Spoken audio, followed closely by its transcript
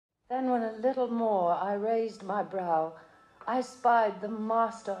Then when a little more I raised my brow, I spied the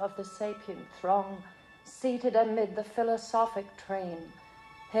master of the sapient throng, seated amid the philosophic train.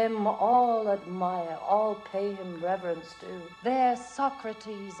 Him all admire, all pay him reverence due. There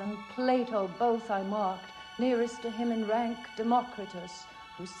Socrates and Plato both I marked, nearest to him in rank Democritus,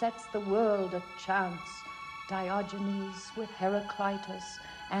 who sets the world at chance, Diogenes with Heraclitus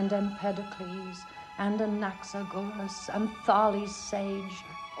and Empedocles, and Anaxagoras and Thales sage.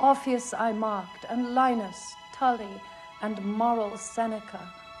 Orpheus I marked, and Linus, Tully, and moral Seneca.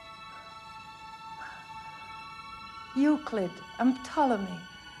 Euclid and Ptolemy,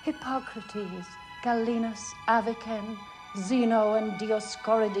 Hippocrates, Galenus, Avicen, Zeno and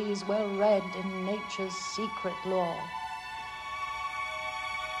Dioscorides, well read in nature's secret law.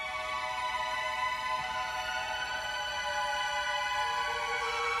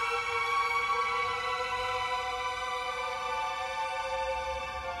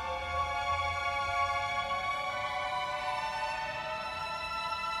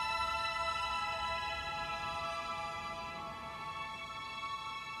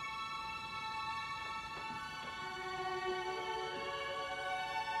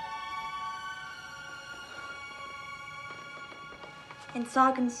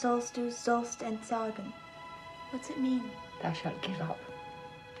 Entsagen sollst du, sollst entsagen. What's it mean? Thou shalt give up.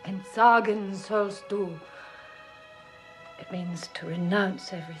 Entsagen sollst du. It means to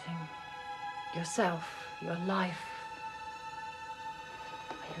renounce everything. Yourself, your life.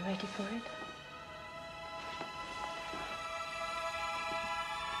 Are you ready for it?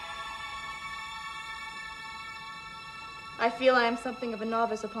 I feel I am something of a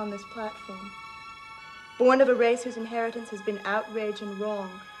novice upon this platform. Born of a race whose inheritance has been outrage and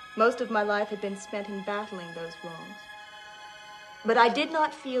wrong, most of my life had been spent in battling those wrongs. But I did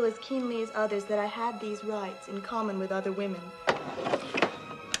not feel as keenly as others that I had these rights in common with other women.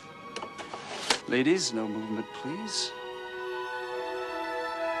 Ladies, no movement, please.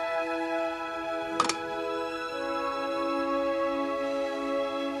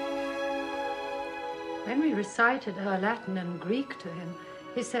 When we recited her Latin and Greek to him,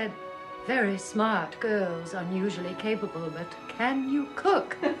 he said, "Very smart girls, unusually capable, but can you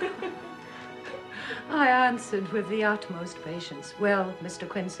cook?" I answered with the utmost patience, "Well, Mr.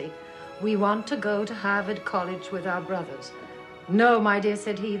 Quincy, we want to go to Harvard College with our brothers." "No, my dear,"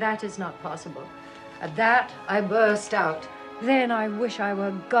 said he, "that is not possible." At that, I burst out. "Then I wish I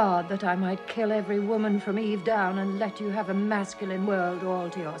were God, that I might kill every woman from Eve down and let you have a masculine world all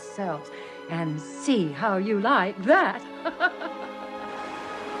to yourselves, and see how you like that."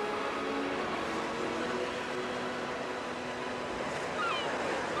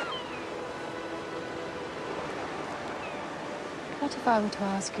 What if I were to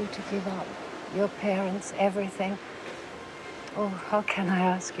ask you to give up your parents, everything? Oh, how can I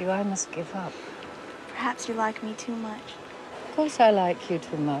ask you? I must give up. Perhaps you like me too much. Of course I like you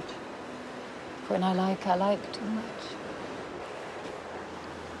too much. When I like too much.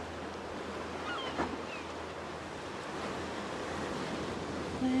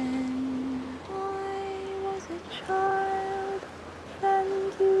 When I was a child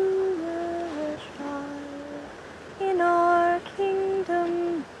and you were a child, in our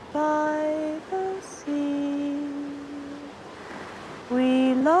kingdom by the sea,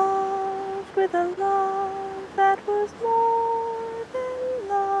 we loved with a love that was more